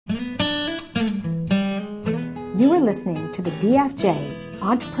You are listening to the DFJ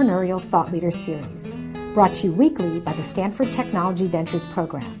Entrepreneurial Thought Leader Series, brought to you weekly by the Stanford Technology Ventures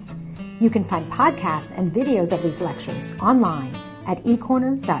Program. You can find podcasts and videos of these lectures online at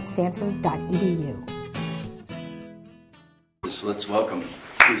ecorner.stanford.edu. So let's welcome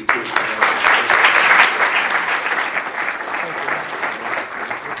these two.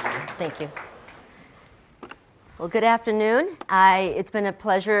 Thank you. Well, good afternoon. It's been a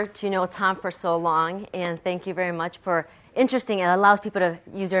pleasure to know Tom for so long, and thank you very much for interesting. It allows people to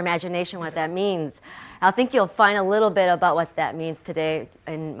use their imagination what that means. I think you'll find a little bit about what that means today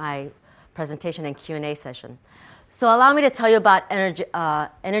in my presentation and Q&A session. So allow me to tell you about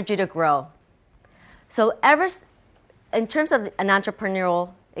energy to grow. So in terms of an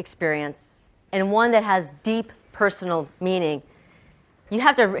entrepreneurial experience, and one that has deep personal meaning, you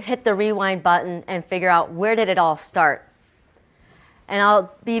have to hit the rewind button and figure out where did it all start. And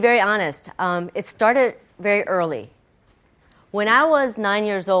I'll be very honest, it started very early. When I was 9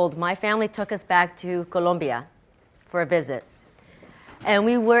 years old, my family took us back to Colombia for a visit. And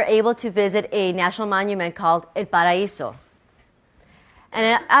we were able to visit a national monument called El Paraíso.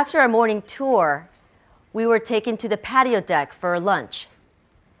 And after our morning tour, we were taken to the patio deck for lunch.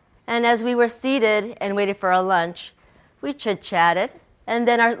 And as we were seated and waited for our lunch, we chit-chatted. And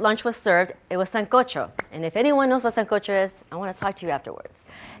then our lunch was served. It was sancocho. And if anyone knows what sancocho is, I want to talk to you afterwards.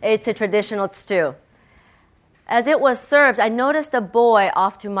 It's a traditional stew. As it was served, I noticed a boy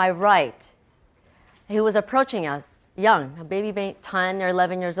off to my right. He was approaching us, young, a baby 10 or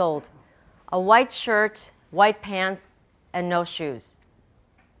 11 years old. A white shirt, white pants, and no shoes.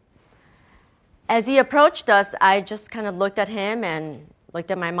 As he approached us, I just kind of looked at him and looked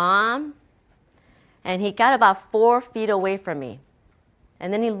at my mom. And he got about 4 feet away from me.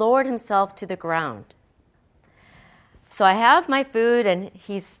 And then he lowered himself to the ground. So I have my food, and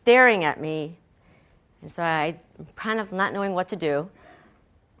he's staring at me. And so I'm kind of not knowing what to do.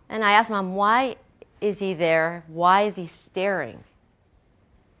 And I asked Mom, why is he there? Why is he staring?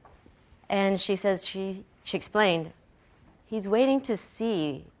 And she says, she explained, he's waiting to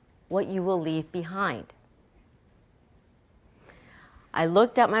see what you will leave behind. I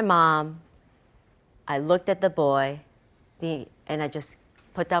looked at my mom. I looked at the boy, and I just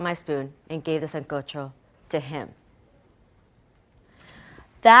put down my spoon and gave the sancocho to him.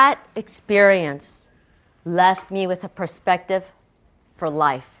 That experience left me with a perspective for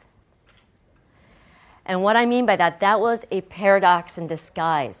life. And what I mean by that, that was a paradox in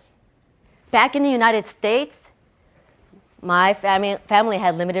disguise. Back in the United States, my family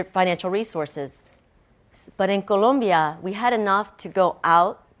had limited financial resources. But in Colombia, we had enough to go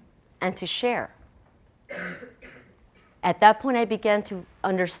out and to share. At that point, I began to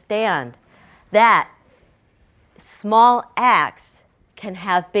understand that small acts can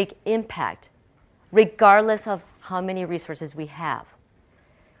have big impact, regardless of how many resources we have.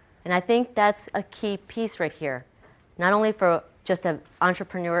 And I think that's a key piece right here, not only for just an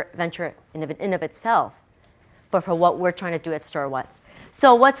entrepreneur venture in of itself, but for what we're trying to do at StorWatts.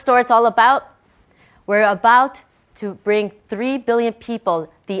 So what's StorWatts all about? We're about to bring 3 billion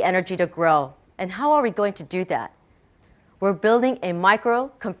people the energy to grow. And how are we going to do that? We're building a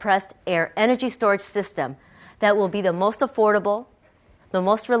micro-compressed air energy storage system that will be the most affordable, the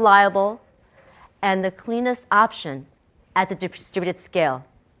most reliable, and the cleanest option at the distributed scale.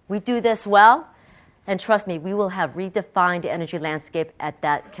 We do this well, and trust me, we will have redefined the energy landscape at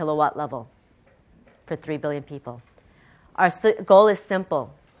that kilowatt level for 3 billion people. Our goal is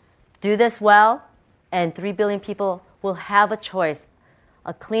simple. Do this well, and 3 billion people will have a choice,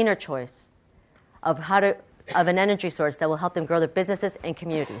 a cleaner choice, of an energy source that will help them grow their businesses and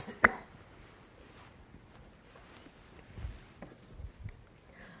communities.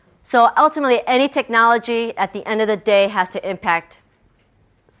 So ultimately, any technology at the end of the day has to impact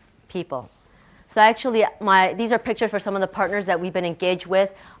people. So actually, these are pictures for some of the partners that we've been engaged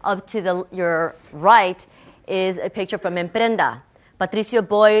with. Up to your right is a picture from Emprenda. Patricio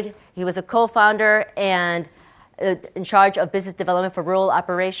Boyd, he was a co-founder and in charge of business development for rural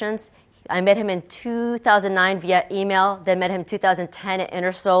operations. I met him in 2009 via email, then met him in 2010 at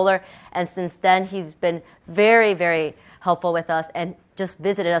InterSolar, and since then he's been very, very helpful with us and just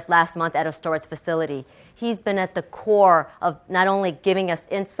visited us last month at a StorWatts facility. He's been at the core of not only giving us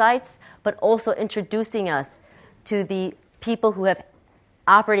insights, but also introducing us to the people who have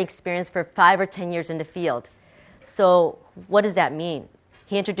operating experience for 5 or 10 years in the field. So what does that mean?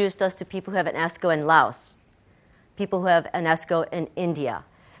 He introduced us to people who have an ESCO in Laos, people who have an ESCO in India,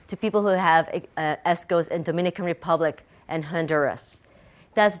 to people who have ESCOs in Dominican Republic and Honduras.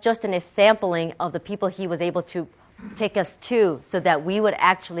 That's just a sampling of the people he was able to take us to so that we would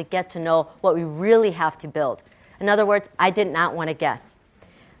actually get to know what we really have to build. In other words, I did not want to guess.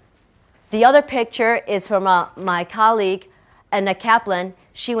 The other picture is from my colleague, Edna Kaplan.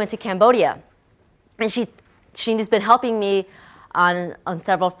 She went to Cambodia. And she's been helping me on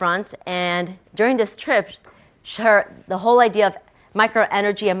several fronts. And during this trip, the whole idea of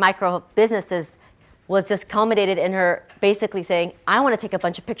microenergy and micro businesses was just culminated in her basically saying, I want to take a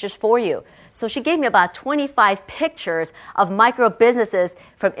bunch of pictures for you. So she gave me about 25 pictures of micro businesses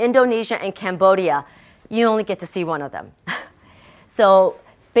from Indonesia and Cambodia. You only get to see one of them. So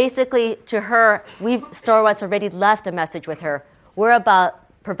basically, to her, StorWatts already left a message with her. We're about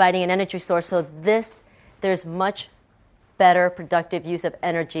providing an energy source, so there's much better productive use of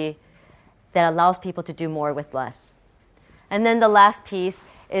energy that allows people to do more with less. And then the last piece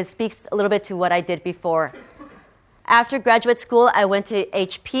speaks a little bit to what I did before. After graduate school, I went to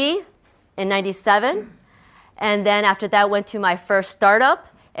HP in 97, and then after that went to my first startup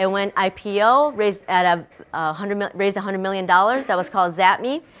and went IPO, raised $100 million. That was called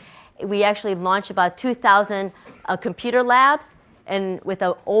ZapMe. We actually launched about 2,000 computer labs and with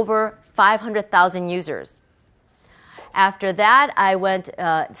over 500,000 users. After that, I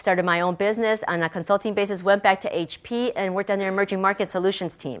started my own business on a consulting basis, went back to HP, and worked on their emerging market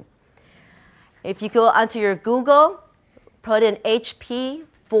solutions team. If you go onto your Google, put in HP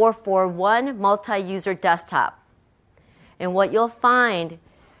 441 multi-user desktop. And what you'll find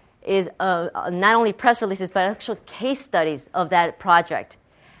is not only press releases, but actual case studies of that project.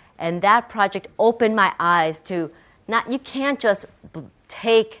 And that project opened my eyes to you can't just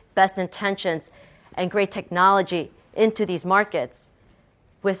take best intentions and great technology into these markets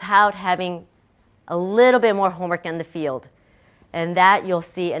without having a little bit more homework in the field. And that you'll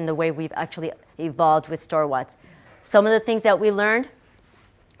see in the way we've actually evolved with StorWatts. Some of the things that we learned: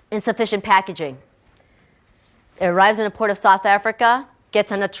 insufficient packaging. It arrives in a port of South Africa,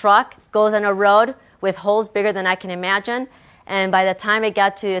 gets on a truck, goes on a road with holes bigger than I can imagine, and by the time it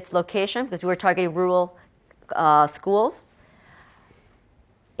got to its location, because we were targeting rural schools,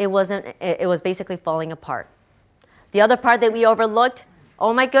 it was basically falling apart. The other part that we overlooked,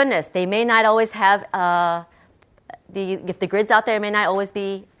 oh my goodness, they may not always have, if the grid's out there, it may not always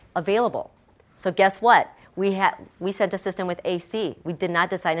be available. So guess what? We sent a system with AC. We did not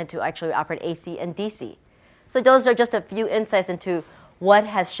decide to actually operate AC and DC. So those are just a few insights into what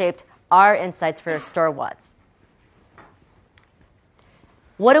has shaped our insights for StorWatts.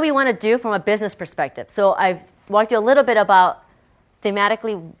 What do we want to do from a business perspective? So I've walked you a little bit about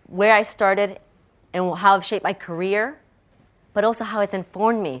thematically where I started and how I've shaped my career, but also how it's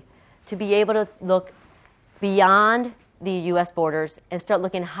informed me to be able to look beyond the U.S. borders and start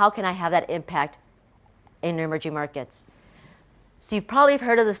looking how can I have that impact in emerging markets. So you've probably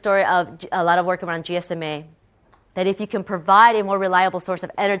heard of the story of a lot of work around GSMA, that if you can provide a more reliable source of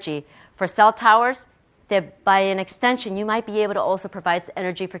energy for cell towers, that by an extension, you might be able to also provide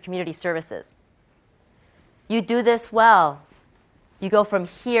energy for community services. You do this well. You go from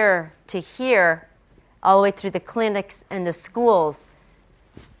here to here, all the way through the clinics and the schools.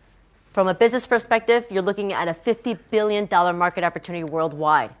 From a business perspective, you're looking at a $50 billion market opportunity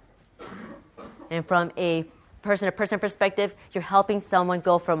worldwide. And from a person-to-person perspective, you're helping someone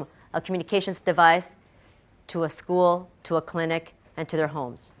go from a communications device to a school, to a clinic, and to their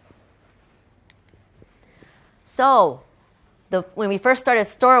homes. So, when we first started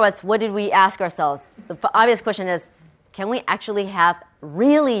StorWatts, what did we ask ourselves? The obvious question is, can we actually have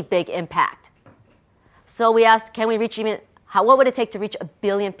really big impact? So we asked, can we reach what would it take to reach 1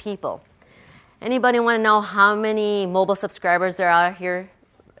 billion people? Anybody want to know how many mobile subscribers there are here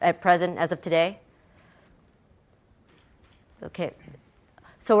at present as of today? Okay.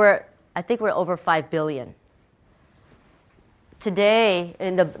 So I think we're over 5 billion. Today,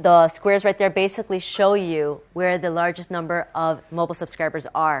 and the squares right there basically show you where the largest number of mobile subscribers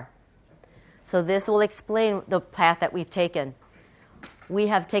are. So this will explain the path that we've taken. We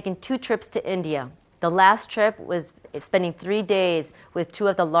have taken 2 trips to India. The last trip was spending 3 days with 2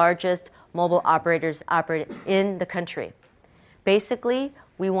 of the largest mobile operators operating in the country. Basically,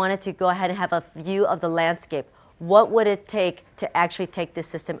 we wanted to go ahead and have a view of the landscape. What would it take to actually take this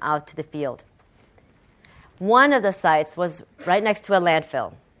system out to the field? One of the sites was right next to a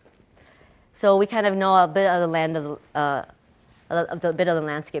landfill. So we kind of know a bit of the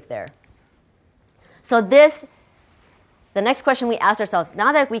landscape there. So the next question we asked ourselves,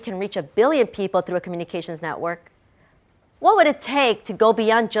 now that we can reach 1 billion people through a communications network, what would it take to go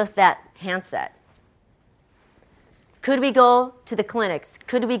beyond just that handset? Could we go to the clinics?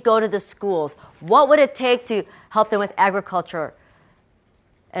 Could we go to the schools? What would it take to help them with agriculture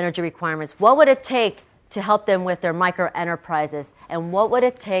energy requirements? What would it take to help them with their micro enterprises? And what would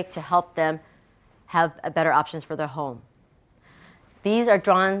it take to help them have better options for their home. These are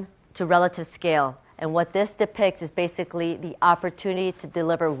drawn to relative scale, and what this depicts is basically the opportunity to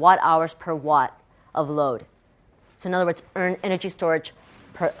deliver watt hours per watt of load. So in other words, earn energy storage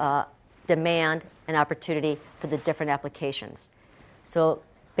per, demand and opportunity for the different applications. So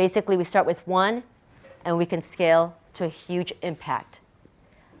basically we start with one and we can scale to a huge impact.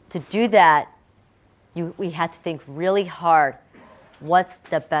 To do that, we had to think really hard, what's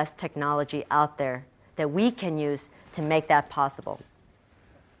the best technology out there that we can use to make that possible?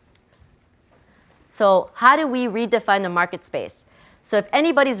 So how do we redefine the market space? So if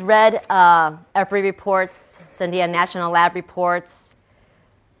anybody's read EPRI reports, Sandia National Lab reports,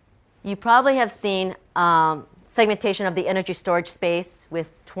 you probably have seen segmentation of the energy storage space with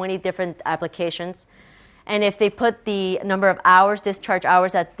 20 different applications. And if they put the number of hours, discharge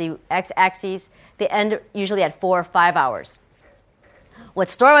hours at the x-axis, they end usually at 4 or 5 hours. What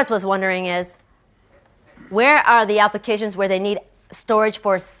StorWatts was wondering is, where are the applications where they need storage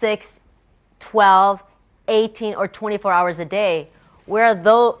for 6, 12, 18, or 24 hours a day?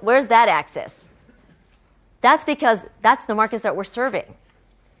 Where's that axis? That's because that's the markets that we're serving.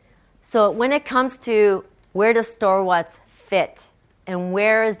 So when it comes to where does StorWatts fit and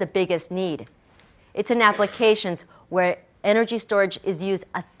where is the biggest need, it's in applications where energy storage is used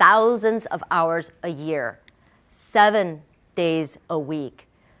thousands of hours a year, 7 days a week,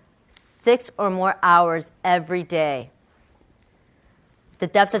 6 or more hours every day. The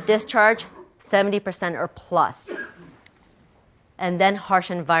depth of discharge, 70% or plus. And then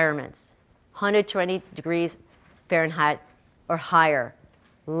harsh environments, 120 degrees Fahrenheit or higher,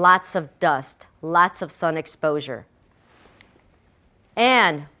 lots of dust, lots of sun exposure.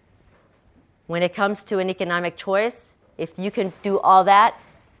 And when it comes to an economic choice, if you can do all that,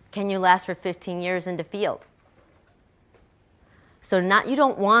 can you last for 15 years in the field? So you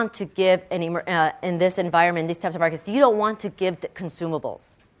don't want to give in this environment, these types of markets, you don't want to give the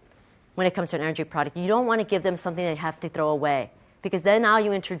consumables when it comes to an energy product. You don't want to give them something they have to throw away, because then now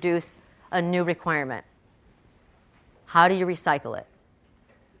you introduce a new requirement. How do you recycle it?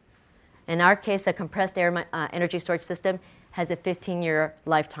 In our case, a compressed air energy storage system has a 15-year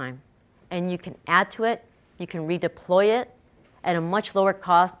lifetime. And you can add to it, you can redeploy it at a much lower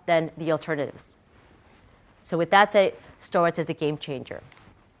cost than the alternatives. So with that said, StorWatts is a game changer.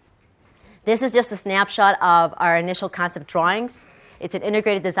 This is just a snapshot of our initial concept drawings. It's an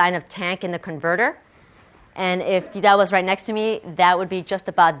integrated design of tank and the converter. And if that was right next to me, that would be just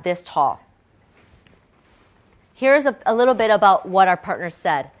about this tall. Here's a little bit about what our partners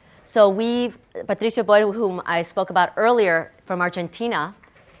said. So Patricio Boyd, whom I spoke about earlier from Argentina,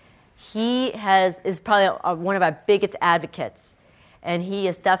 he is probably one of our biggest advocates. And he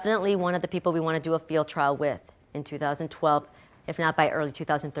is definitely one of the people we want to do a field trial with in 2012, if not by early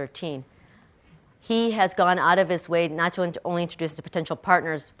 2013. He has gone out of his way not to only introduce the potential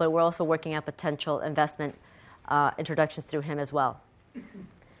partners, but we're also working on potential investment introductions through him as well.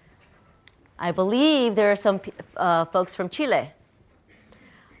 I believe there are some folks from Chile.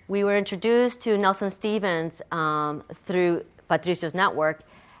 We were introduced to Nelson Stevens through Patricio's network,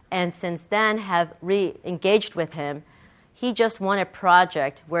 and since then have re-engaged with him. He just won a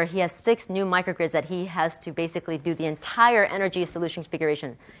project where he has 6 new microgrids that he has to basically do the entire energy solution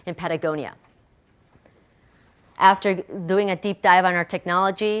configuration in Patagonia. After doing a deep dive on our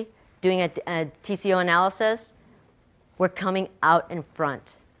technology, doing a TCO analysis, we're coming out in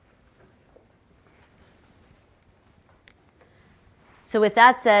front. So with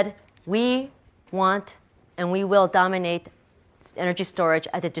that said, we want and we will dominate energy storage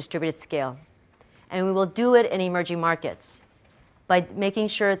at the distributed scale. And we will do it in emerging markets by making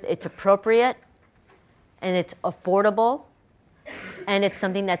sure it's appropriate and it's affordable and it's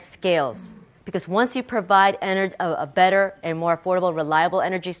something that scales. Because once you provide a better and more affordable, reliable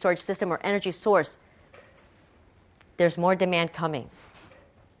energy storage system or energy source, there's more demand coming.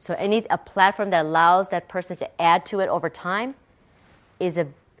 So a platform that allows that person to add to it over time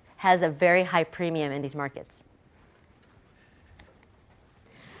has a very high premium in these markets.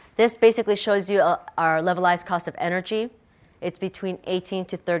 This basically shows you our levelized cost of energy. It's between 18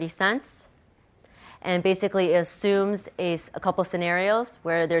 to 30 cents. And basically it assumes a couple scenarios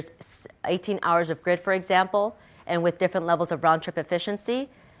where there's 18 hours of grid, for example, and with different levels of round-trip efficiency.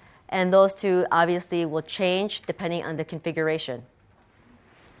 And those two obviously will change depending on the configuration.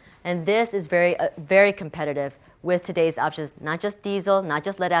 And this is very, very competitive with today's options, not just diesel, not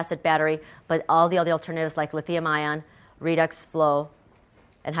just lead-acid battery, but all the other alternatives like lithium-ion, redox flow,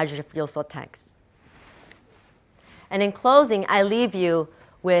 and hydrogen fuel cell tanks. And in closing, I leave you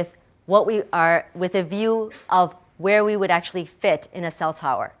with with a view of where we would actually fit in a cell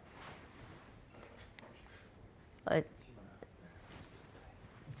tower.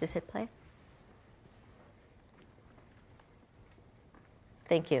 Just hit play.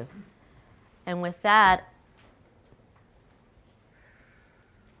 Thank you. And with that,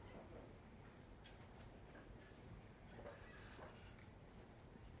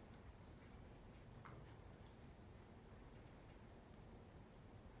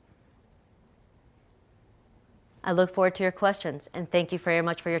 I look forward to your questions, and thank you very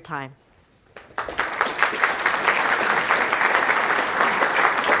much for your time.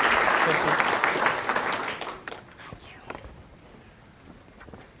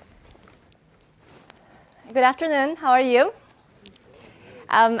 Good afternoon. How are you?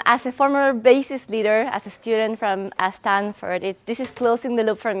 As a former basis leader, as a student from Stanford, this is closing the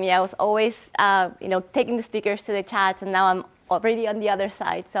loop for me. I was always, taking the speakers to the chats, and now I'm already on the other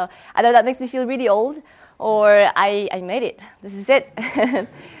side. So I know that makes me feel really old, or I made it. This is it.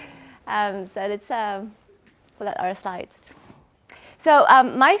 So let's pull out our slides. So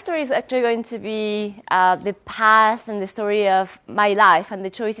my story is actually going to be the past and the story of my life and the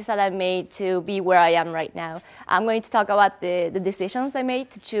choices that I made to be where I am right now. I'm going to talk about the decisions I made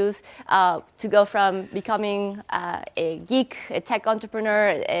to choose to go from becoming a geek, a tech entrepreneur,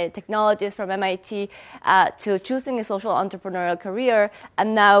 a technologist from MIT, to choosing a social entrepreneurial career,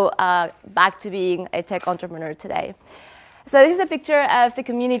 and now back to being a tech entrepreneur today. So this is a picture of the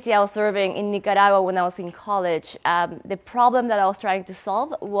community I was serving in Nicaragua when I was in college. The problem that I was trying to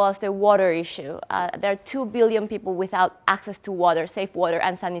solve was the water issue. There are 2 billion people without access to water, safe water,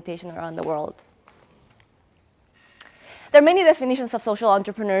 and sanitation around the world. There are many definitions of social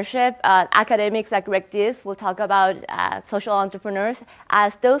entrepreneurship. Academics like Greg Diz will talk about social entrepreneurs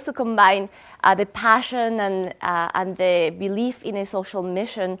as those who combine the passion and the belief in a social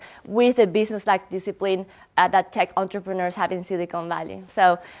mission with a business-like discipline that tech entrepreneurs have in Silicon Valley.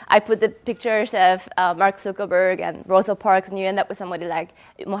 So I put the pictures of Mark Zuckerberg and Rosa Parks, and you end up with somebody like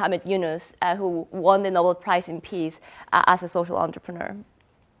Mohammed Yunus, who won the Nobel Prize in Peace as a social entrepreneur.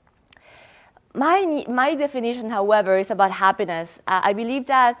 My definition, however, is about happiness. I believe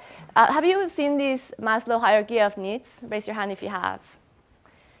that, have you seen this Maslow hierarchy of needs? Raise your hand if you have.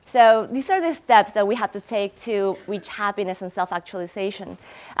 So these are the steps that we have to take to reach happiness and self-actualization.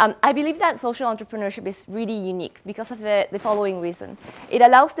 I believe that social entrepreneurship is really unique because of the following reason. It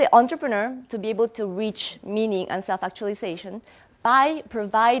allows the entrepreneur to be able to reach meaning and self-actualization by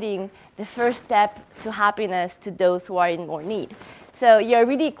providing the first step to happiness to those who are in more need. So you're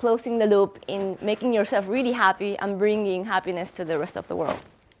really closing the loop in making yourself really happy and bringing happiness to the rest of the world.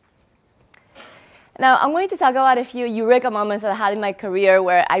 Now, I'm going to talk about a few eureka moments that I had in my career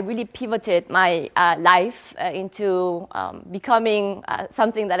where I really pivoted my life into becoming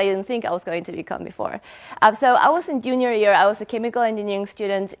something that I didn't think I was going to become before. So I was in junior year. I was a chemical engineering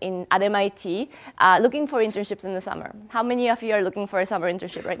student at MIT looking for internships in the summer. How many of you are looking for a summer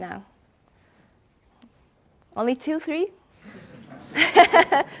internship right now? Only 2, 3?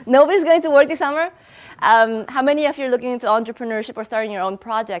 Nobody's going to work this summer? How many of you are looking into entrepreneurship or starting your own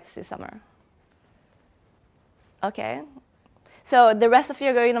projects this summer? Okay. So the rest of you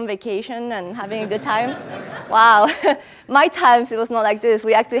are going on vacation and having a good time? Wow. My times, it was not like this.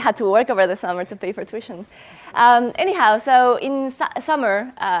 We actually had to work over the summer to pay for tuition. Anyhow, so in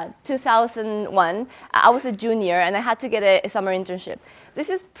summer 2001, I was a junior and I had to get a summer internship. This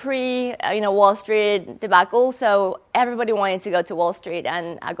is Wall Street debacle, so everybody wanted to go to Wall Street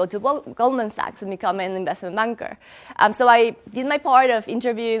and go to Goldman Sachs and become an investment banker. So I did my part of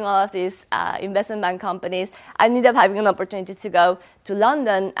interviewing all of these investment bank companies. I ended up having an opportunity to go to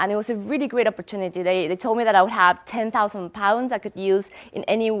London, and it was a really great opportunity. They told me that I would have 10,000 pounds I could use in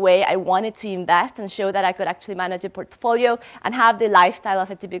any way I wanted to invest and show that I could actually manage a portfolio and have the lifestyle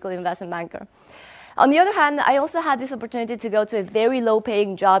of a typical investment banker. On the other hand, I also had this opportunity to go to a very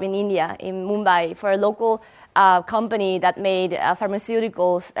low-paying job in India, in Mumbai, for a local company that made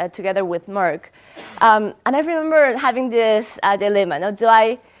pharmaceuticals together with Merck. And I remember having this dilemma. Now, do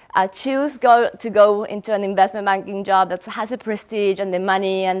I choose to go into an investment banking job that has the prestige and the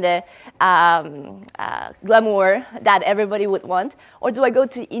money and the glamour that everybody would want? Or do I go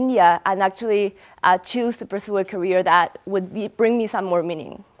to India and actually choose to pursue a career that would bring me some more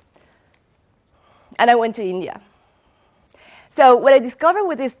meaning? And I went to India. So what I discovered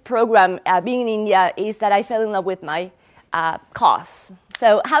with this program, being in India, is that I fell in love with my cause.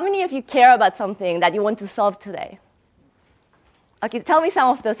 So how many of you care about something that you want to solve today? Okay, tell me some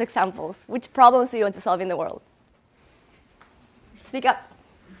of those examples. Which problems do you want to solve in the world? Speak up.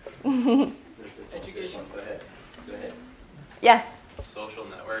 Education. Go ahead. Yes. social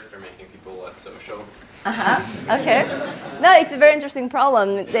networks are making people less social. Okay. No, it's a very interesting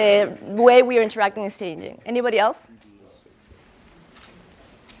problem. The way we are interacting is changing. Anybody else?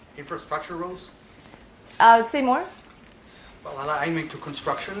 Infrastructure roles? Say more. Well, I'm into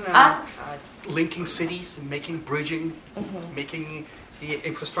construction, linking cities, bridging, making the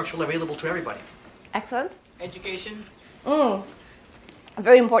infrastructure available to everybody. Excellent. Education. A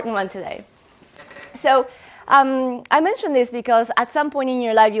very important one today. So I mentioned this because at some point in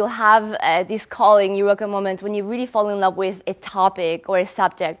your life you'll have this calling, eureka moment, when you really fall in love with a topic or a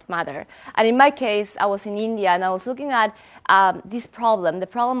subject matter. And in my case, I was in India and I was looking at this problem, the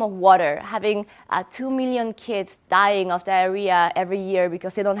problem of water, having 2 million kids dying of diarrhea every year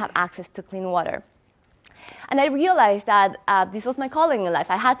because they don't have access to clean water. And I realized that this was my calling in life.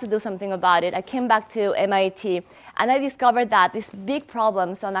 I had to do something about it. I came back to MIT, and I discovered that these big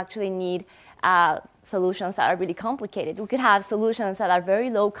problems don't actually need solutions that are really complicated. We could have solutions that are very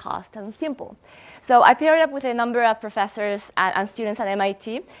low cost and simple. So I paired up with a number of professors and students at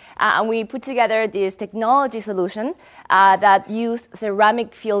MIT, and we put together this technology solution that used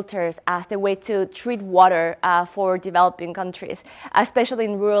ceramic filters as the way to treat water for developing countries, especially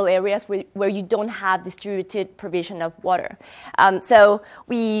in rural areas where you don't have distributed provision of water. So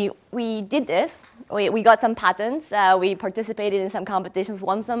we did this. We got some patents. We participated in some competitions,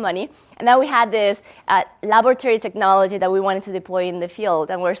 won some money, and now we had this laboratory technology that we wanted to deploy in the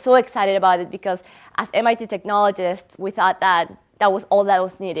field. And we're so excited about it because as MIT technologists, we thought that was all that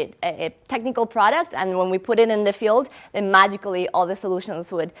was needed, a technical product, and when we put it in the field, then magically all the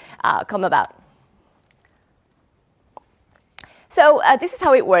solutions would come about. So this is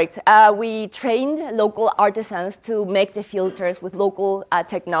how it worked. We trained local artisans to make the filters with local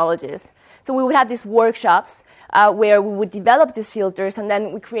technologies. So we would have these workshops where we would develop these filters, and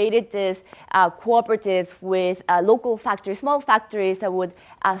then we created these cooperatives with local factories, small factories that would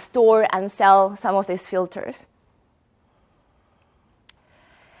store and sell some of these filters.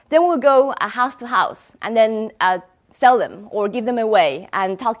 Then we'll go house to house and then sell them or give them away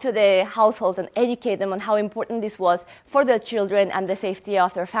and talk to the households and educate them on how important this was for their children and the safety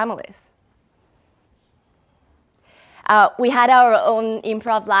of their families. We had our own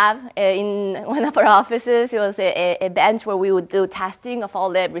improv lab in one of our offices. It was a bench where we would do testing of all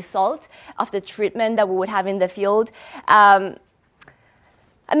the results of the treatment that we would have in the field.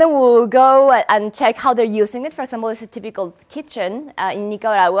 And then we'll go and check how they're using it. For example, it's a typical kitchen in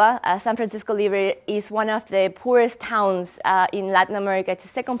Nicaragua. San Francisco Libre is one of the poorest towns in Latin America. It's the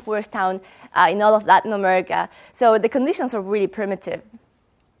second poorest town in all of Latin America. So the conditions are really primitive.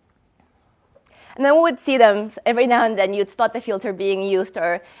 And then we would see them every now and then. You'd spot the filter being used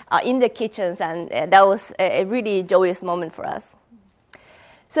or in the kitchens, and that was a really joyous moment for us.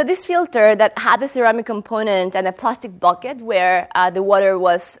 So this filter that had a ceramic component and a plastic bucket where the water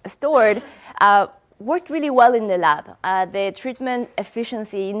was stored worked really well in the lab. The treatment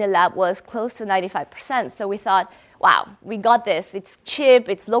efficiency in the lab was close to 95%. So we thought, wow, we got this. It's cheap,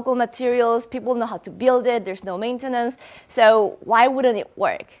 it's local materials, people know how to build it, there's no maintenance. So why wouldn't it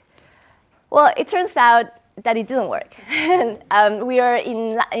work? Well, it turns out that it didn't work. We are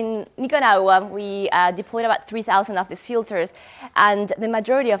in Nicaragua. We deployed about 3,000 of these filters, and the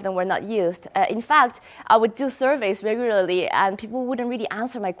majority of them were not used. In fact, I would do surveys regularly, and people wouldn't really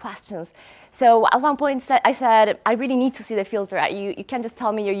answer my questions. So at one point, I said, I really need to see the filter. You can't just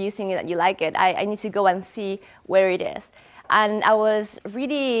tell me you're using it and you like it. I need to go and see where it is. And I was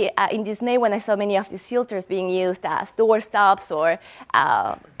really in dismay when I saw many of these filters being used as doorstops or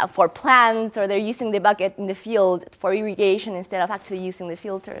for plants, or they're using the bucket in the field for irrigation instead of actually using the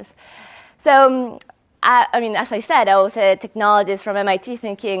filters. So, as I said, I was a technologist from MIT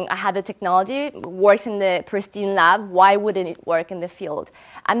thinking I had the technology, works in the pristine lab, why wouldn't it work in the field?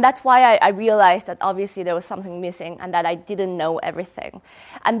 And that's why I realized that obviously there was something missing and that I didn't know everything.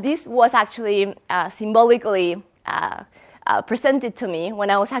 And this was actually symbolically presented to me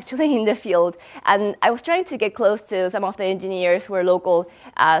when I was actually in the field. And I was trying to get close to some of the engineers who are local,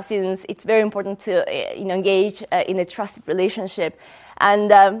 since it's very important to engage in a trusted relationship.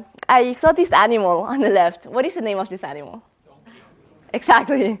 And I saw this animal on the left. What is the name of this animal? Donkey.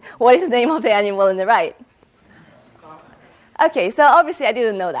 Exactly. What is the name of the animal on the right? Okay, so obviously I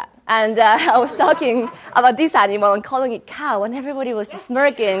didn't know that. And I was talking about this animal and calling it cow, and everybody was just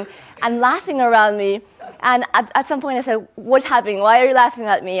smirking and laughing around me. And at some point I said, what's happening? Why are you laughing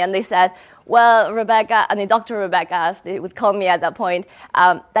at me? And they said, well, Rebecca, Dr. Rebecca, as they would call me at that point,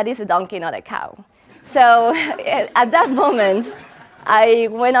 that is a donkey, not a cow. So at that moment, I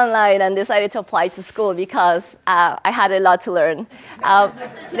went online and decided to apply to school because I had a lot to learn.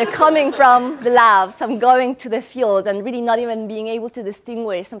 Coming from the labs, I'm going to the field and really not even being able to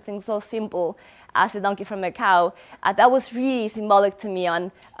distinguish something so simple as a donkey from a cow. That was really symbolic to me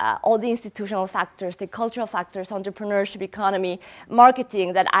on all the institutional factors, the cultural factors, entrepreneurship, economy,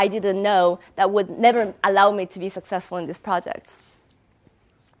 marketing that I didn't know that would never allow me to be successful in these projects.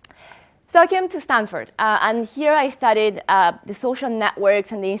 So I came to Stanford, and here I studied the social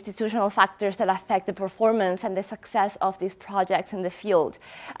networks and the institutional factors that affect the performance and the success of these projects in the field.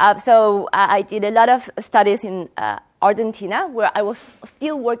 So I did a lot of studies in Argentina, where I was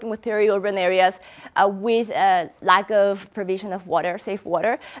still working with peri-urban areas with a lack of provision of water, safe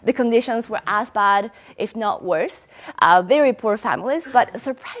water. The conditions were as bad, if not worse. Very poor families, but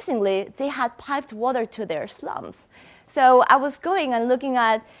surprisingly, they had piped water to their slums. So I was going and looking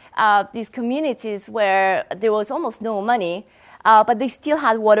at these communities where there was almost no money, but they still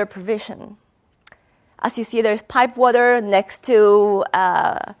had water provision. As you see, there's pipe water next to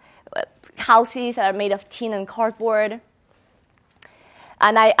houses that are made of tin and cardboard.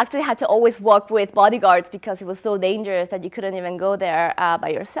 And I actually had to always walk with bodyguards because it was so dangerous that you couldn't even go there by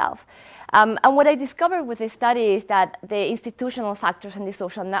yourself. And what I discovered with this study is that the institutional factors and the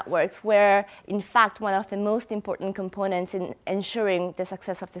social networks were, in fact, one of the most important components in ensuring the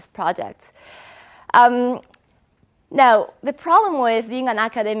success of these projects. Now, the problem with being an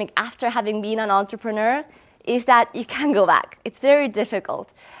academic after having been an entrepreneur is that you can't go back. It's very difficult.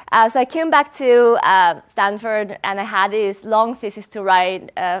 So I came back to Stanford, and I had this long thesis to write,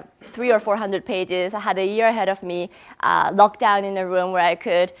 300 or 400 pages. I had a year ahead of me, locked down in a room where I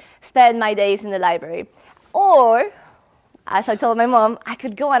could spend my days in the library. Or, as I told my mom, I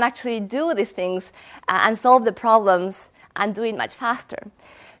could go and actually do these things and solve the problems and do it much faster.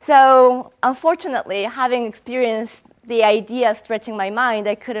 So, unfortunately, having experienced the idea stretching my mind,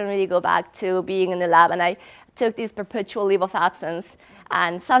 I couldn't really go back to being in the lab, and I took this perpetual leave of absence.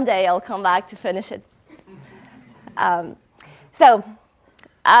 And someday I'll come back to finish it.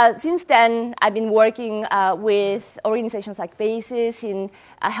 Since then, I've been working with organizations like BASIS in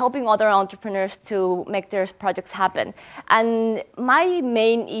helping other entrepreneurs to make their projects happen. And my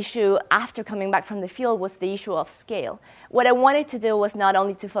main issue after coming back from the field was the issue of scale. What I wanted to do was not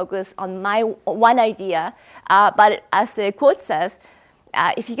only to focus on my one idea, but as the quote says,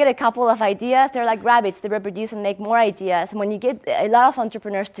 if you get a couple of ideas, they're like rabbits. They reproduce and make more ideas. And when you get a lot of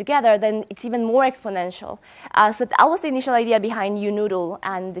entrepreneurs together, then it's even more exponential. So that was the initial idea behind YouNoodle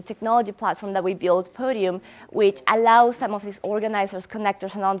and the technology platform that we built, Podium, which allows some of these organizers,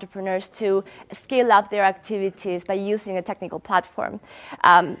 connectors, and entrepreneurs to scale up their activities by using a technical platform.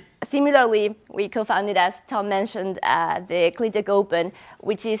 Similarly, we co-founded, as Tom mentioned, the CleanTech Open,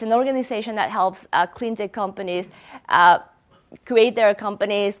 which is an organization that helps cleantech companies create their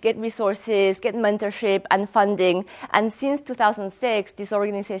companies, get resources, get mentorship and funding. And since 2006, this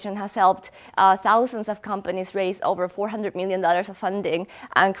organization has helped thousands of companies raise over $400 million of funding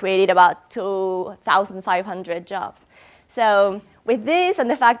and created about 2,500 jobs. So with this and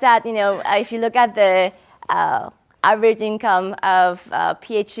the fact that, if you look at the average income of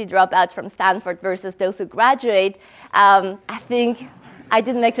PhD dropouts from Stanford versus those who graduate, I think I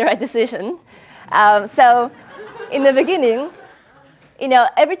didn't make the right decision. So in the beginning,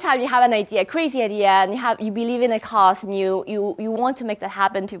 every time you have an idea, a crazy idea, and you believe in a cause, and you want to make that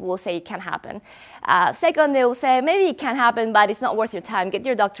happen, people will say it can't happen. Second, they will say, maybe it can happen, but it's not worth your time. Get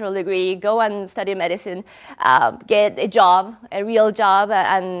your doctoral degree, go and study medicine, get a job, a real job,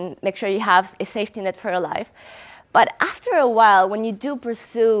 and make sure you have a safety net for your life. But after a while, when you do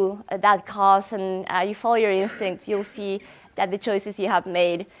pursue that cause and you follow your instincts, you'll see that the choices you have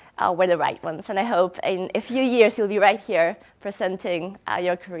made were the right ones. And I hope in a few years you'll be right here presenting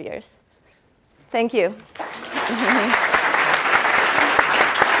your careers. Thank you.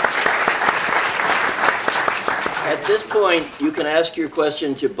 At this point, you can ask your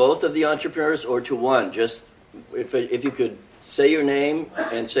question to both of the entrepreneurs or to one. Just if you could say your name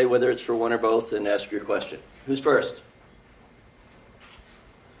and say whether it's for one or both and ask your question. Who's first?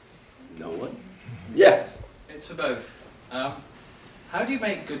 No one? Yes. It's for both. How do you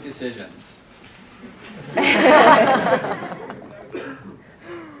make good decisions? Let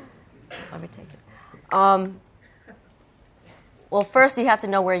me take it. Well, first you have to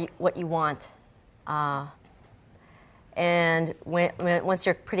know what you want. And once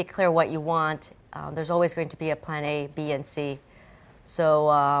you're pretty clear what you want, there's always going to be a plan A, B, and C.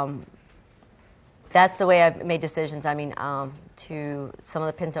 So that's the way I've made decisions. I mean, to some of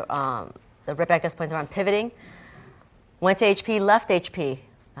the pins, the Rebecca's points around pivoting. Went to HP, left HP.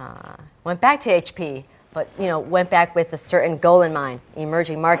 Went back to HP, but went back with a certain goal in mind,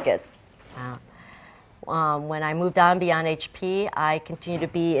 emerging markets. When I moved on beyond HP, I continued to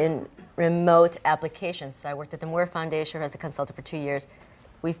be in remote applications. So I worked at the Moore Foundation as a consultant for 2 years.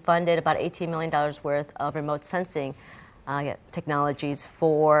 We funded about $18 million worth of remote sensing technologies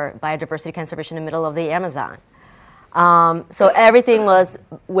for biodiversity conservation in the middle of the Amazon. So everything was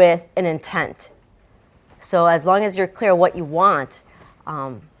with an intent. So as long as you're clear what you want,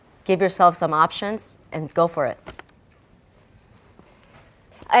 give yourself some options and go for it.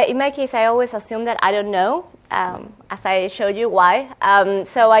 In my case, I always assume that I don't know, as I showed you why.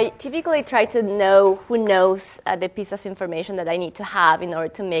 So I typically try to know who knows the piece of information that I need to have in order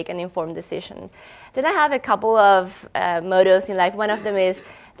to make an informed decision. Then I have a couple of mottos in life. One of them is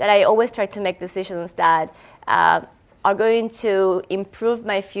that I always try to make decisions that are going to improve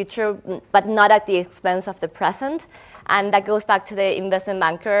my future, but not at the expense of the present. And that goes back to the investment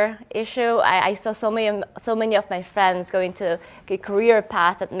banker issue. I saw so many of my friends going to a career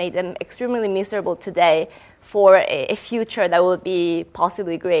path that made them extremely miserable today for a future that would be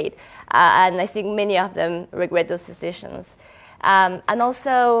possibly great. And I think many of them regret those decisions. And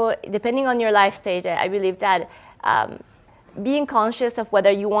also, depending on your life stage, I believe that being conscious of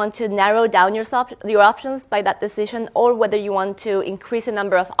whether you want to narrow down your options by that decision or whether you want to increase the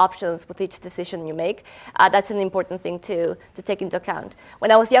number of options with each decision you make, that's an important thing to take into account.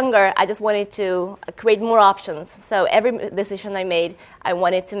 When I was younger, I just wanted to create more options. So every decision I made, I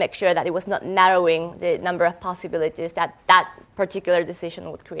wanted to make sure that it was not narrowing the number of possibilities that that particular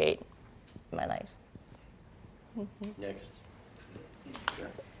decision would create in my life. Mm-hmm. Next. Sure.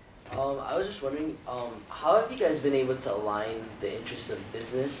 I was just wondering, how have you guys been able to align the interests of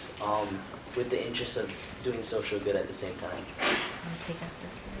business with the interests of doing social good at the same time? I'll take that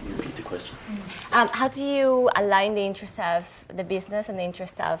first. Repeat the question. How do you align the interests of the business and the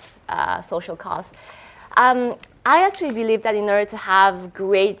interests of social cause? I actually believe that in order to have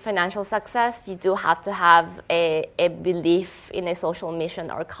great financial success, you do have to have a belief in a social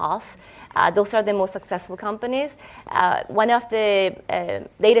mission or cause. Those are the most successful companies. One of the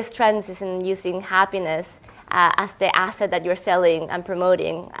latest trends is in using happiness as the asset that you're selling and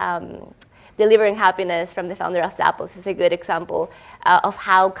promoting. Delivering happiness from the founder of Zappos is a good example of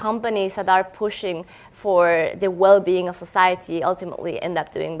how companies that are pushing for the well-being of society ultimately end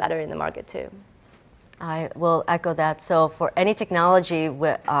up doing better in the market too. I will echo that. So for any technology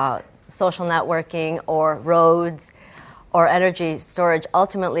with social networking or roads or energy storage,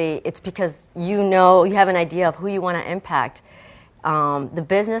 ultimately it's because you have an idea of who you want to impact. The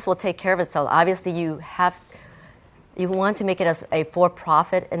business will take care of itself. Obviously, you want to make it as a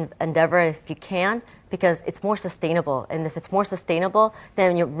for-profit endeavor if you can, because it's more sustainable. And if it's more sustainable,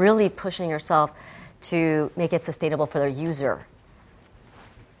 then you're really pushing yourself to make it sustainable for the user.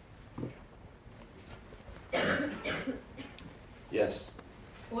 Yes.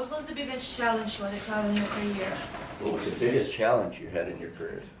 What was the biggest challenge you had to have in your career? What was the biggest challenge you had in your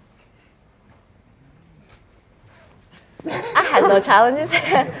career? I had no challenges.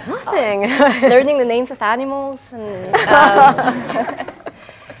 Nothing. Learning the names of animals. And,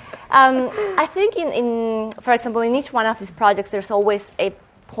 I think, for example, in each one of these projects, there's always a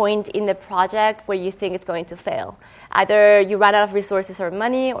point in the project where you think it's going to fail. Either you run out of resources or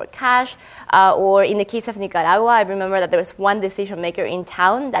money or cash, or in the case of Nicaragua, I remember that there was one decision maker in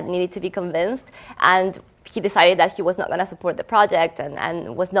town that needed to be convinced, and he decided that he was not going to support the project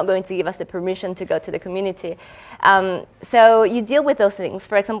and was not going to give us the permission to go to the community. So you deal with those things.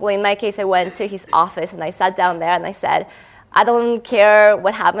 For example, in my case, I went to his office and I sat down there and I said, I don't care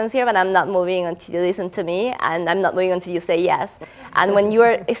what happens here, but I'm not moving until you listen to me, and I'm not moving until you say yes. And when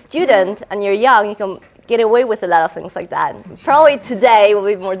you're a student and you're young, you can get away with a lot of things like that. Probably today will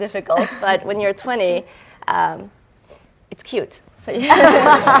be more difficult, but when you're 20, it's cute. So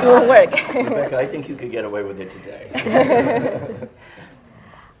it will work. Rebecca, I think you could get away with it today.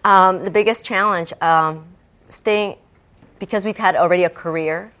 The biggest challenge, staying, because we've had already a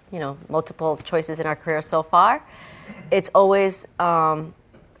career, multiple choices in our career so far, it's always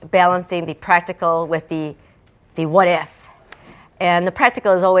balancing the practical with the what if. And the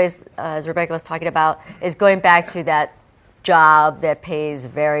practical is always, as Rebecca was talking about, is going back to that job that pays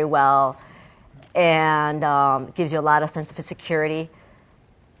very well and gives you a lot of sense of security.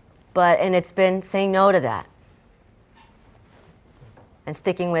 And it's been saying no to that and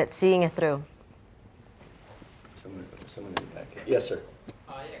sticking with seeing it through. Someone in the back. Yes, sir.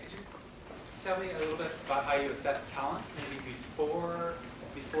 Could you tell me a little bit about how you assess talent, maybe before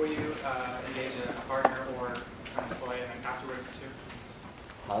you engage a partner or an employee, and then afterwards too?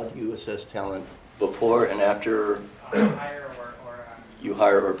 How do you assess talent before and after Hire or you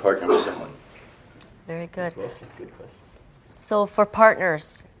hire or partner with someone? Very good. Good question. So for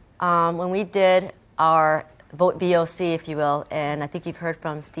partners, when we did our vote VOC, if you will, and I think you've heard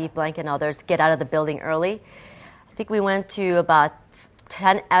from Steve Blank and others, get out of the building early. I think we went to about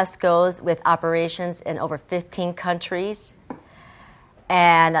 10 ESCOs with operations in over 15 countries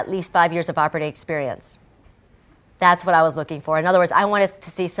and at least 5 years of operating experience. That's what I was looking for. In other words, I wanted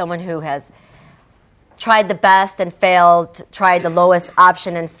to see someone who has tried the best and failed, tried the lowest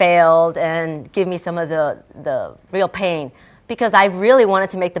option and failed, and give me some of the real pain, because I really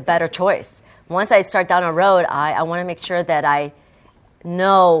wanted to make the better choice. Once I start down a road, I want to make sure that I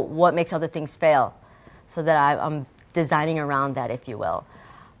know what makes other things fail, so that I'm designing around that, if you will.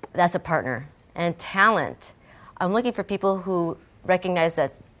 That's a partner. And talent, I'm looking for people who recognize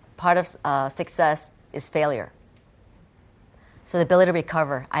that part of success is failure. So the ability to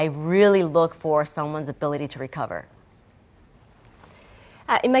recover. I really look for someone's ability to recover.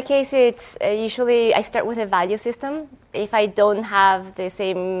 In my case, it's usually I start with a value system. If I don't have the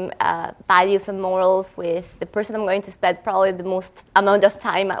same values and morals with the person I'm going to spend probably the most amount of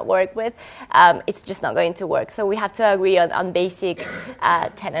time at work with, it's just not going to work. So we have to agree on basic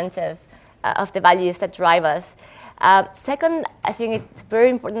tenets of the values that drive us. Second, I think it's very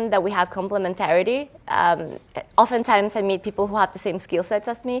important that we have complementarity. Oftentimes I meet people who have the same skill sets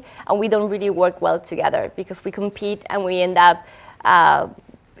as me, and we don't really work well together because we compete and we end up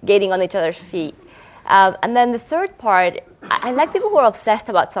getting on each other's feet. And then the third part, I like people who are obsessed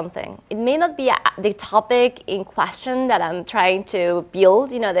about something. It may not be the topic in question that I'm trying to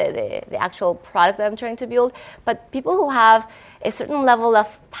build, the actual product that I'm trying to build, but people who have a certain level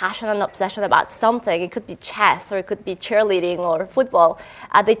of passion and obsession about something. It could be chess, or it could be cheerleading or football.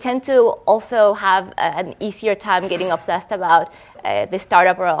 They tend to also have an easier time getting obsessed about the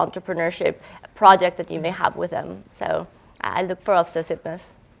startup or entrepreneurship project that you may have with them. So I look for obsessiveness.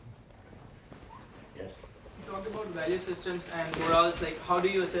 Yes. You talked about value systems and morals. How do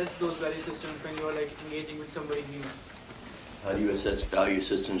you assess those value systems when you're engaging with somebody new? How do you assess value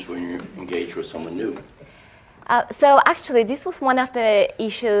systems when you're engaged with someone new? So actually, this was one of the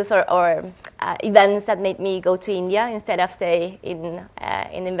issues or events that made me go to India instead of stay in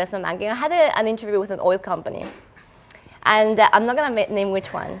investment banking. I had an interview with an oil company, and I'm not going to name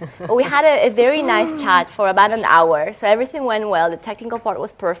which one, but we had a very nice chat for about an hour. So everything went well. The technical part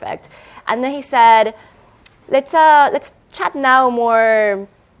was perfect, and then he said, "Let's chat now more,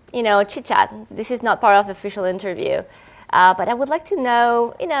 chit chat. This is not part of the official interview." But I would like to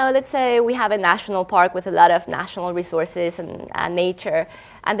know, let's say we have a national park with a lot of national resources and nature,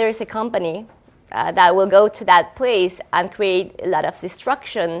 and there is a company that will go to that place and create a lot of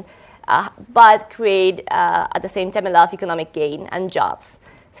destruction, but create at the same time a lot of economic gain and jobs.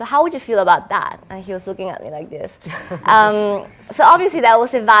 So how would you feel about that? And he was looking at me like this. So obviously that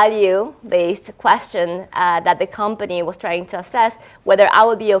was a value-based question that the company was trying to assess whether I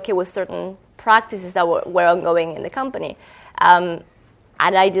would be okay with certain practices that were ongoing in the company. And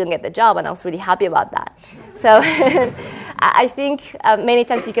I didn't get the job, and I was really happy about that. So I think many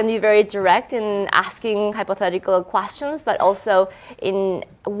times you can be very direct in asking hypothetical questions, but also in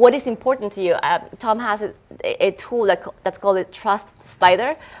what is important to you. Tom has a tool that's called a trust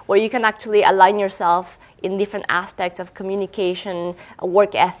spider, where you can actually align yourself in different aspects of communication,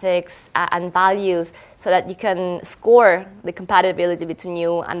 work ethics, and values, so that you can score the compatibility between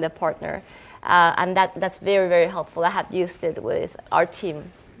you and the partner. And that's very, very helpful. I have used it with our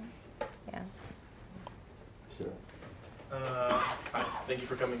team. Yeah. Hi. Thank you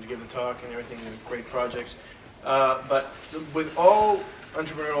for coming to give the talk and everything, and great projects. But with all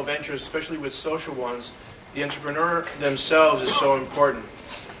entrepreneurial ventures, especially with social ones, the entrepreneur themselves is so important.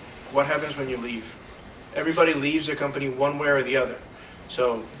 What happens when you leave? Everybody leaves a company one way or the other.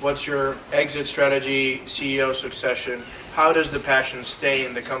 So what's your exit strategy, CEO succession? How does the passion stay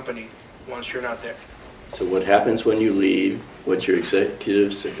in the company once you're not there? So what happens when you leave? What's your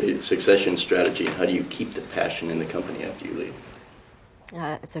executive succession strategy? And how do you keep the passion in the company after you leave?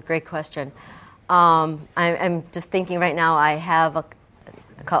 It's a great question. I'm just thinking right now, I have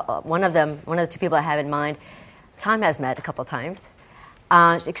one of the two people I have in mind. Tom has met a couple times.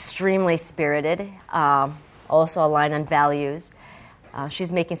 Extremely spirited, also aligned on values.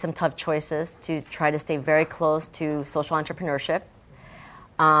 She's making some tough choices to try to stay very close to social entrepreneurship.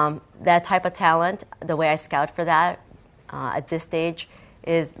 That type of talent, the way I scout for that at this stage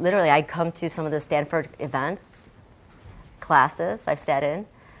is literally I come to some of the Stanford events, classes I've sat in,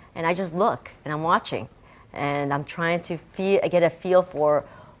 and I just look and I'm watching. And I'm trying to get a feel for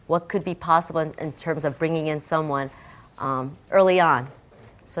what could be possible in terms of bringing in someone early on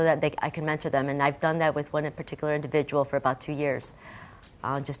so that I can mentor them. And I've done that with one particular individual for about 2 years,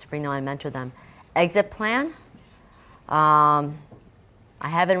 just to bring them on and mentor them. exit plan. I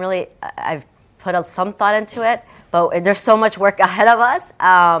haven't really, I've put some thought into it, but there's so much work ahead of us.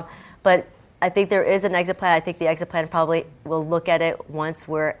 But I think there is an exit plan. I think the exit plan probably will look at it once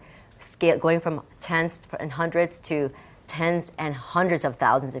we're going from tens and hundreds to tens and hundreds of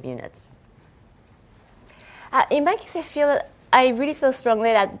thousands of units. In my case, I really feel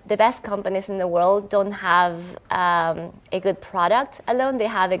strongly that the best companies in the world don't have a good product alone. They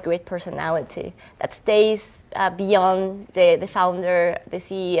have a great personality that stays beyond the founder, the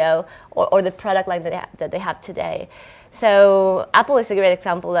CEO, or the product line that they have today. So Apple is a great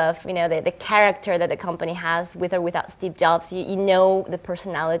example of the character that the company has, with or without Steve Jobs. You know the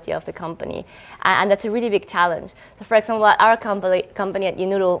personality of the company, and that's a really big challenge. So for example, at our company at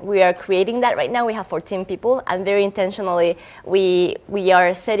YouNoodle, we are creating that right now. We have 14 people, and very intentionally we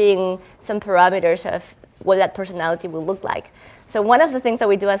are setting some parameters of what that personality will look like. So one of the things that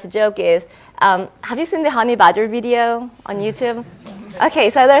we do as a joke is, have you seen the honey badger video on YouTube? Okay,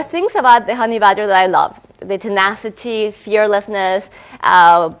 so there are things about the honey badger that I love. The tenacity, fearlessness,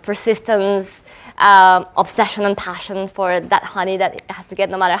 persistence, obsession and passion for that honey that it has to get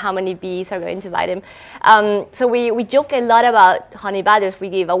no matter how many bees are going to bite him. So we joke a lot about honey badgers. We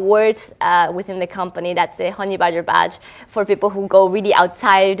give awards within the company. That's the honey badger badge for people who go really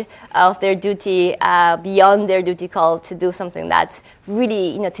outside of their duty, beyond their duty call, to do something that's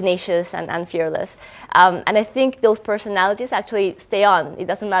really tenacious and fearless. And I think those personalities actually stay on. It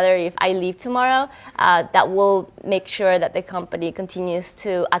doesn't matter if I leave tomorrow. That will make sure that the company continues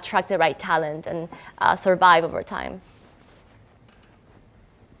to attract the right talent and survive over time.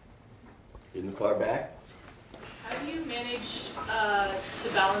 In the far back? How do you manage to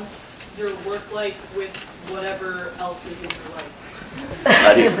balance your work life with whatever else is in your life?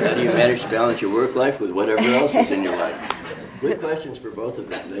 How do you manage to balance your work life with whatever else is in your life? Good questions for both of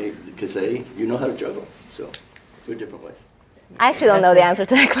them, because you know how to juggle, so good different ways. I actually don't know the answer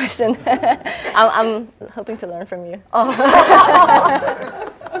to that question. I'm hoping to learn from you. Oh.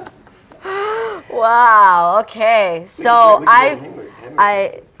 Wow. Okay. So I've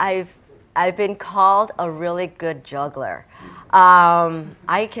been called a really good juggler.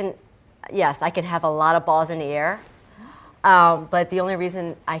 I can have a lot of balls in the air. But the only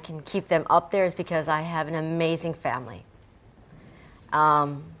reason I can keep them up there is because I have an amazing family.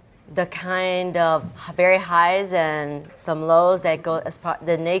 The kind of very highs and some lows that go as part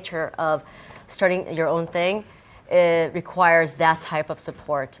the nature of starting your own thing, it requires that type of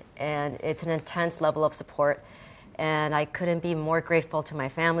support, and it's an intense level of support, and I couldn't be more grateful to my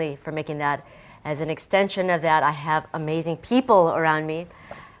family for making that. As an extension of that, I have amazing people around me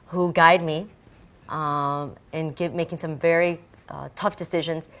who guide me and making some very tough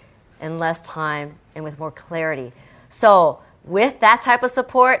decisions in less time and with more clarity. So with that type of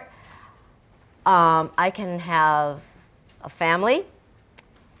support, I can have a family.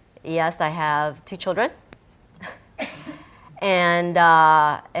 Yes, I have 2 children.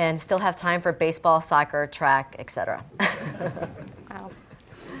 and still have time for baseball, soccer, track, etc. Wow.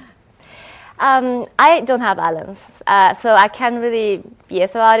 I don't have balance, so I can't really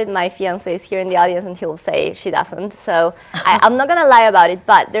BS about it. My fiancé is here in the audience, and he'll say she doesn't. So I'm not gonna lie about it.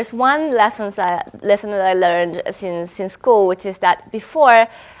 But there's one lesson that I learned since school, which is that before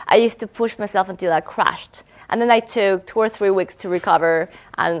I used to push myself until I crashed, and then I took 2 or 3 weeks to recover,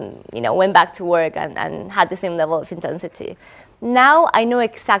 and went back to work and had the same level of intensity. Now I know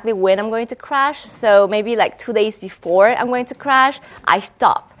exactly when I'm going to crash. So maybe like 2 days before I'm going to crash, I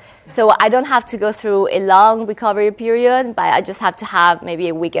stop. So I don't have to go through a long recovery period, but I just have to have maybe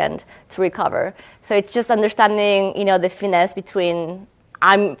a weekend to recover. So it's just understanding, the finesse between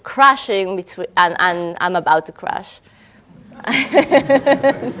I'm crashing and I'm about to crash.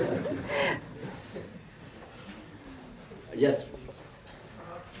 Yes. You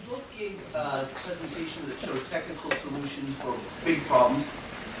both gave presentations that showed technical solutions for big problems,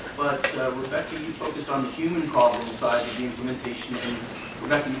 but Rebecca, you focused on the human problem side of the implementation, and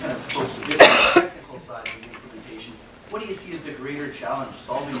Rebecca, you kind of focused a bit on the technical side of the implementation. What do you see as the greater challenge,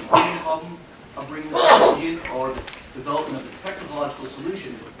 solving the human problem of bringing the technology in, or the development of the technological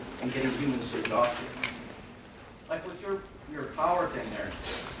solution and getting humans to adopt it? Like with your power thing there,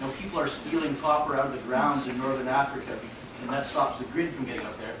 people are stealing copper out of the grounds in northern Africa, and that stops the grid from getting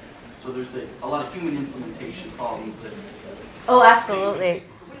up there. So there's a lot of human implementation problems that. Oh, absolutely.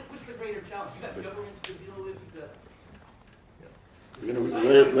 What's the greater challenge? You've got governments to deal with.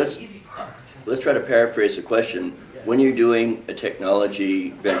 Let's try to paraphrase the question. When you're doing a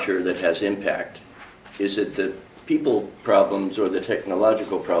technology venture that has impact, is it the people problems or the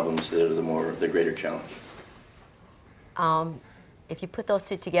technological problems that are the greater challenge? if you put those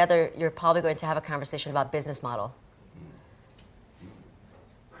two together, you're probably going to have a conversation about business model.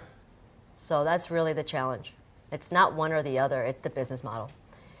 So that's really the challenge. It's not one or the other, it's the business model.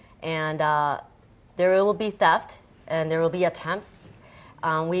 And there will be theft, and there will be attempts.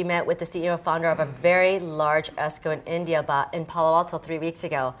 We met with the CEO and founder of a very large ESCO in India, in Palo Alto 3 weeks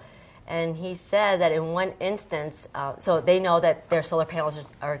ago. And he said that in one instance, so they know that their solar panels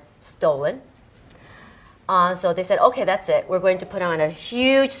are stolen. So they said, okay, that's it. We're going to put on a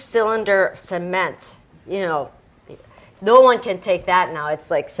huge cylinder cement. You know, no one can take that now.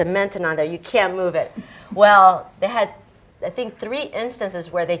 It's like cemented on there. You can't move it. Well, they had, I think, 3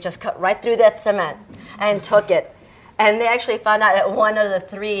 instances where they just cut right through that cement and took it. And they actually found out that one of the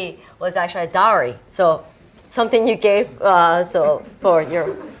 3 was actually a dowry. So something you gave for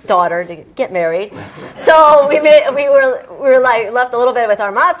your daughter to get married. So we were like left a little bit with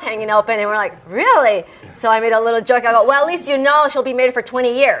our mouths hanging open, and we're like, really? So I made a little joke. I go, well, at least you know she'll be married for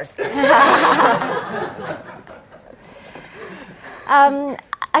 20 years.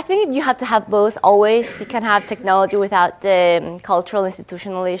 I think you have to have both always. You can have technology without the cultural,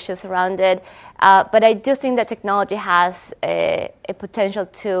 institutional issues around it. But I do think that technology has a potential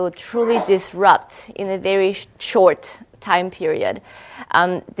to truly disrupt in a very short time period.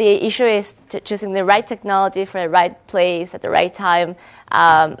 The issue is choosing the right technology for the right place at the right time.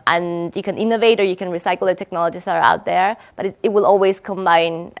 And you can innovate or you can recycle the technologies that are out there, but it will always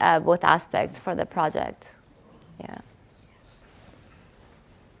combine both aspects for the project. Yeah.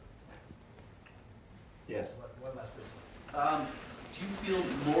 Yes. One last question. Do you feel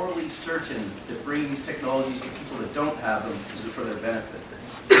morally certain that bringing these technologies to people that don't have them is for their benefit?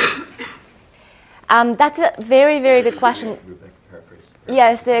 That's a very, very good question.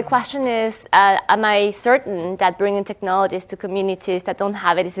 Yes, the question is, am I certain that bringing technologies to communities that don't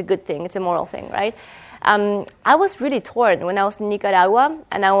have it is a good thing? It's a moral thing, right? I was really torn when I was in Nicaragua,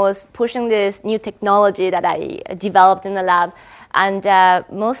 and I was pushing this new technology that I developed in the lab. And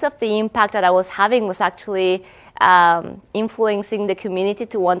most of the impact that I was having was actually influencing the community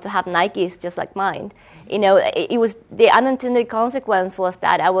to want to have Nikes just like mine. You know, it was the unintended consequence was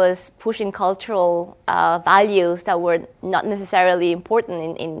that I was pushing cultural values that were not necessarily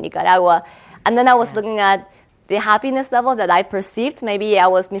important in Nicaragua. And then I was looking at the happiness level that I perceived. Maybe I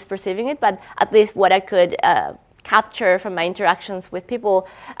was misperceiving it, but at least what I could capture from my interactions with people,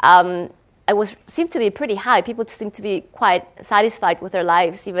 seemed to be pretty high. People seemed to be quite satisfied with their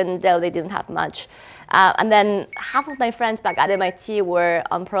lives, even though they didn't have much. And then half of my friends back at MIT were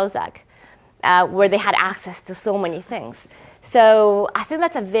on Prozac, where they had access to so many things. So I think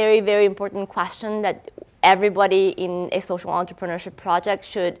that's a very, very important question that everybody in a social entrepreneurship project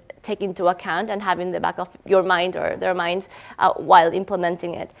should take into account and have in the back of your mind or their minds while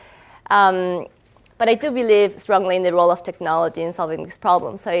implementing it. But I do believe strongly in the role of technology in solving this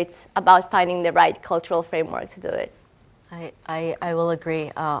problem. So it's about finding the right cultural framework to do it. I will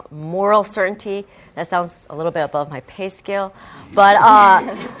agree. Moral certainty, that sounds a little bit above my pay scale, but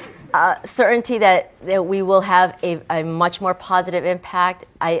certainty that we will have a much more positive impact,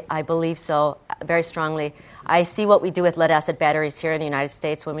 I believe so very strongly. I see what we do with lead-acid batteries here in the United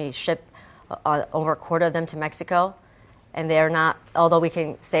States when we ship over a quarter of them to Mexico. And they're not, although we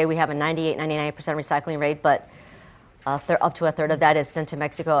can say we have a 98, 99% recycling rate, but up to a third of that is sent to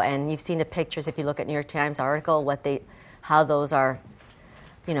Mexico. And you've seen the pictures if you look at New York Times article, how those are,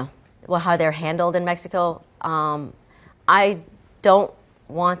 how they're handled in Mexico. I don't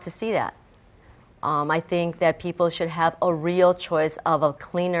want to see that. I think that people should have a real choice of a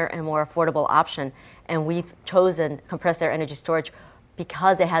cleaner and more affordable option. And we've chosen compressed air energy storage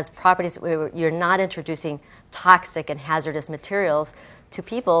because it has properties where you're not introducing toxic and hazardous materials to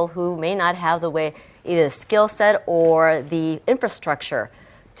people who may not have the way, either the skill set or the infrastructure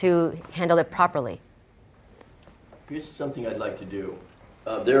to handle it properly. Here's something I'd like to do.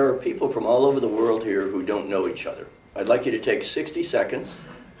 There are people from all over the world here who don't know each other. I'd like you to take 60 seconds,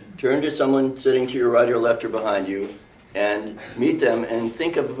 turn to someone sitting to your right or left or behind you, and meet them and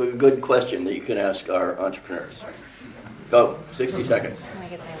think of a good question that you can ask our entrepreneurs. Go, 60 seconds.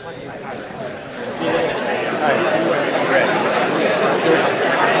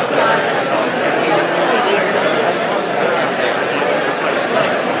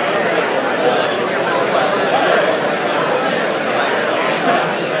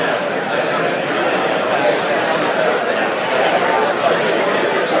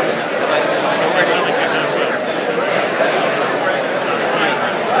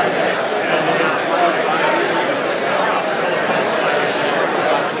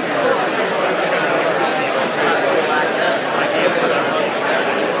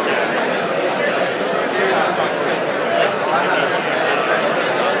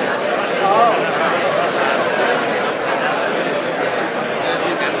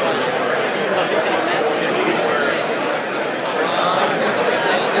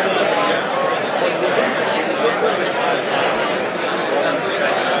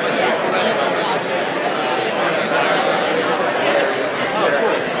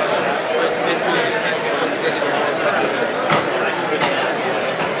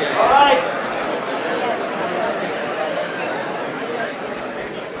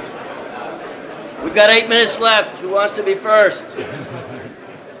 got 8 minutes left. Who wants to be first?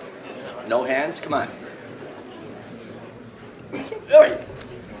 No hands? Come on. All right.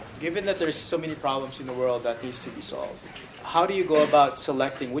 Given that there's so many problems in the world that needs to be solved, how do you go about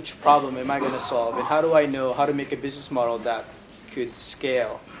selecting which problem am I going to solve, and how do I know how to make a business model that could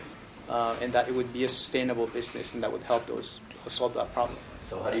scale and that it would be a sustainable business and that would help those solve that problem?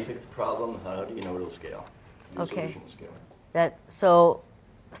 So how do you pick the problem? How do you know it'll scale? Your Okay. solution will scale. So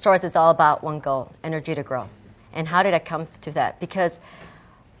StorWatts is all about one goal, energy to grow. And how did I come to that? Because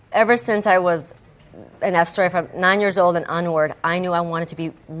ever since I was, and that story from 9 years old and onward, I knew I wanted to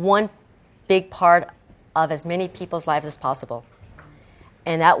be one big part of as many people's lives as possible.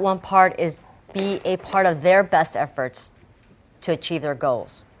 And that one part is be a part of their best efforts to achieve their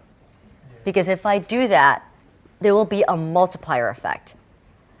goals. Because if I do that, there will be a multiplier effect.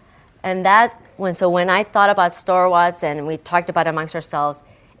 And when I thought about StorWatts and we talked about it amongst ourselves,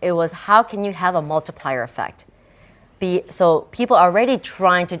 it was how can you have a multiplier effect? So people are already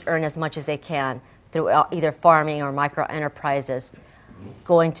trying to earn as much as they can through either farming or micro enterprises,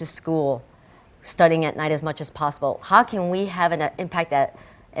 going to school, studying at night as much as possible. How can we have an impact that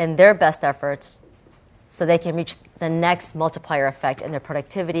in their best efforts so they can reach the next multiplier effect in their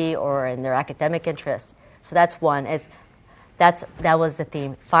productivity or in their academic interests? So that's one. That was the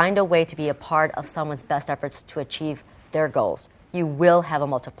theme. Find a way to be a part of someone's best efforts to achieve their goals. You will have a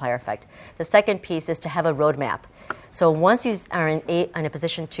multiplier effect. The second piece is to have a roadmap. So once you are in a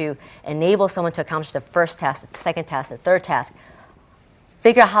position to enable someone to accomplish the first task, the second task, the third task,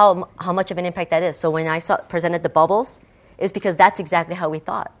 figure out how much of an impact that is. So when I presented the bubbles, is because that's exactly how we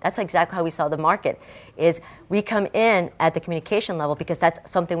thought. That's exactly how we saw the market, is we come in at the communication level because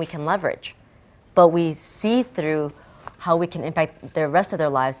that's something we can leverage. But we see through how we can impact the rest of their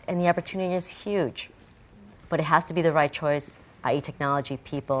lives, and the opportunity is huge. But it has to be the right choice, i.e. technology,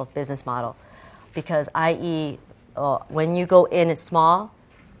 people, business model. Because i.e. When you go in small,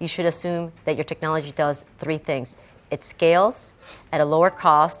 you should assume that your technology does three things. It scales at a lower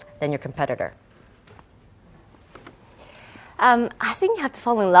cost than your competitor. I think you have to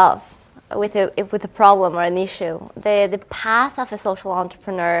fall in love with a problem or an issue. The path of a social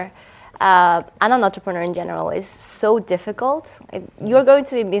entrepreneur and an entrepreneur in general is so difficult. You're going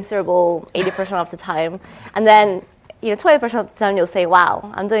to be miserable 80% of the time, and then 20% of the time you'll say,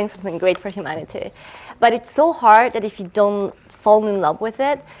 "Wow, I'm doing something great for humanity." But it's so hard that if you don't fall in love with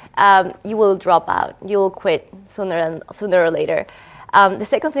it, you will drop out. You will quit sooner or later. The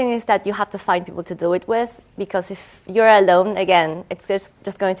second thing is that you have to find people to do it with, because if you're alone, again, it's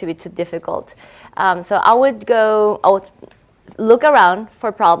just going to be too difficult. So I would look around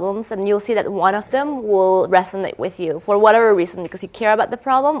for problems, and you'll see that one of them will resonate with you for whatever reason, because you care about the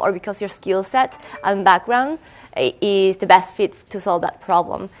problem or because your skill set and background is the best fit to solve that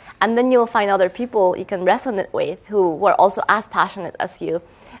problem. And then you'll find other people you can resonate with who are also as passionate as you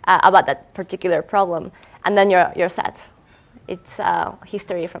about that particular problem. And then you're set. It's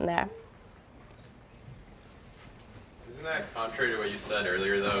history from there. Isn't that contrary to what you said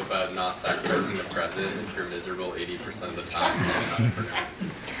earlier, though, about not sacrificing the present if you're miserable 80% of the time as an entrepreneur?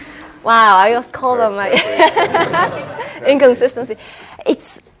 Wow, I just call them my inconsistency.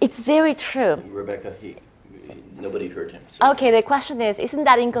 It's very true. Rebecca, nobody heard him. So. Okay, the question is, isn't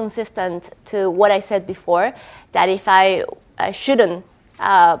that inconsistent to what I said before, that if I shouldn't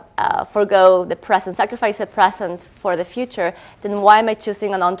forgo the present, sacrifice the present for the future, then why am I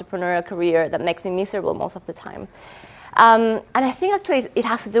choosing an entrepreneurial career that makes me miserable most of the time? And I think actually it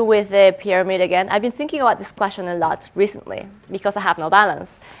has to do with the pyramid again. I've been thinking about this question a lot recently because I have no balance.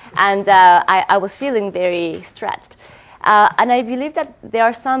 And I was feeling very stretched. And I believe that there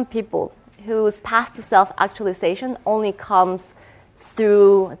are some people whose path to self-actualization only comes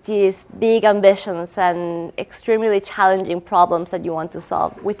through these big ambitions and extremely challenging problems that you want to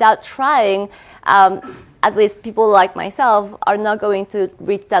solve. Without trying, at least people like myself are not going to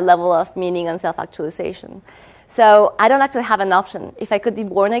reach that level of meaning and self-actualization. So I don't actually have an option. If I could be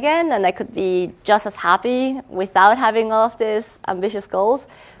born again and I could be just as happy without having all of these ambitious goals,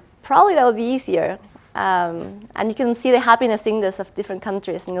 probably that would be easier. And you can see the happiness index of different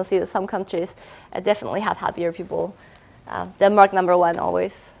countries, and you'll see that some countries definitely have happier people. Denmark #1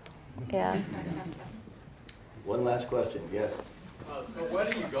 always. Yeah. One last question. Yes. So where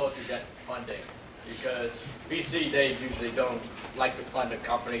do you go to get funding? Because VC, they usually don't like to fund a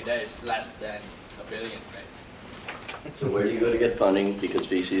company that is less than $1 billion, right? So where do you go to get funding? Because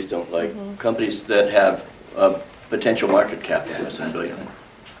VCs don't like companies that have a potential market cap of less than $1 billion.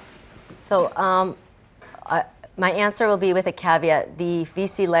 So my answer will be with a caveat. The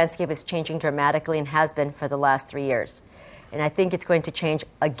VC landscape is changing dramatically and has been for the last 3 years. And I think it's going to change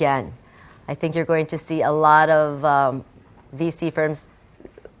again. I think you're going to see a lot of VC firms,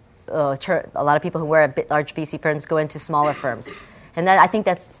 a lot of people who were at large VC firms go into smaller firms. And I think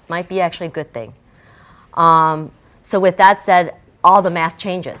that might be actually a good thing. So with that said, all the math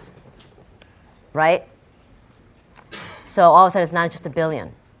changes, right? So all of a sudden, it's not just $1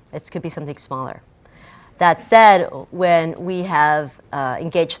 billion. It could be something smaller. That said, when we have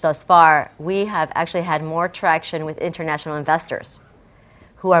engaged thus far, we have actually had more traction with international investors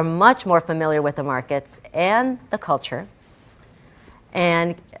who are much more familiar with the markets and the culture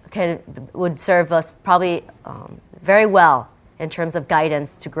and would serve us probably very well in terms of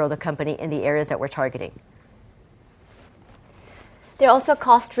guidance to grow the company in the areas that we're targeting. They're also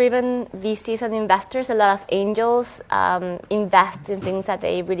cost-driven VCs and investors. A lot of angels invest in things that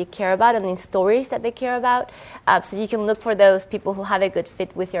they really care about and in stories that they care about. So you can look for those people who have a good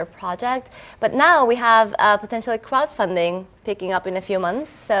fit with your project. But now we have potentially crowdfunding picking up in a few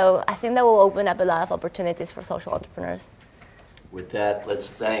months. So I think that will open up a lot of opportunities for social entrepreneurs. With that, let's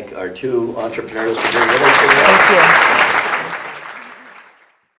thank our two entrepreneurs for being with us today. Thank you.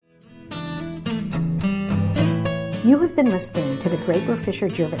 You have been listening to the Draper Fisher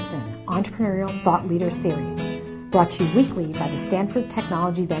Jurvetson Entrepreneurial Thought Leader Series, brought to you weekly by the Stanford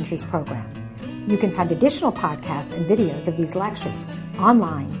Technology Ventures Program. You can find additional podcasts and videos of these lectures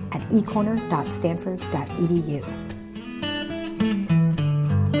online at ecorner.stanford.edu.